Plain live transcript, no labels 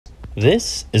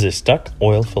This is a stuck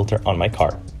oil filter on my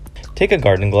car. Take a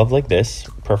garden glove like this,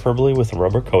 preferably with a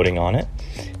rubber coating on it,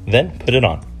 then put it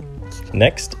on.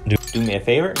 Next, do me a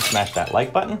favor and smash that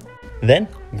like button. Then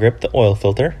grip the oil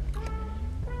filter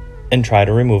and try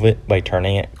to remove it by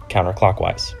turning it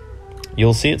counterclockwise.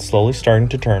 You'll see it slowly starting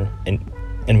to turn,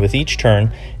 and with each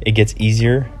turn, it gets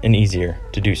easier and easier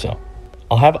to do so.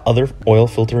 I'll have other oil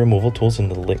filter removal tools in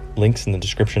the links in the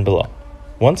description below.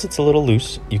 Once it's a little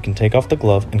loose, you can take off the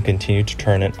glove and continue to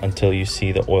turn it until you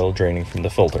see the oil draining from the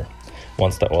filter.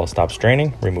 Once the oil stops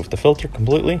draining, remove the filter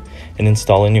completely and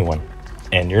install a new one.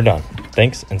 And you're done.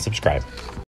 Thanks and subscribe.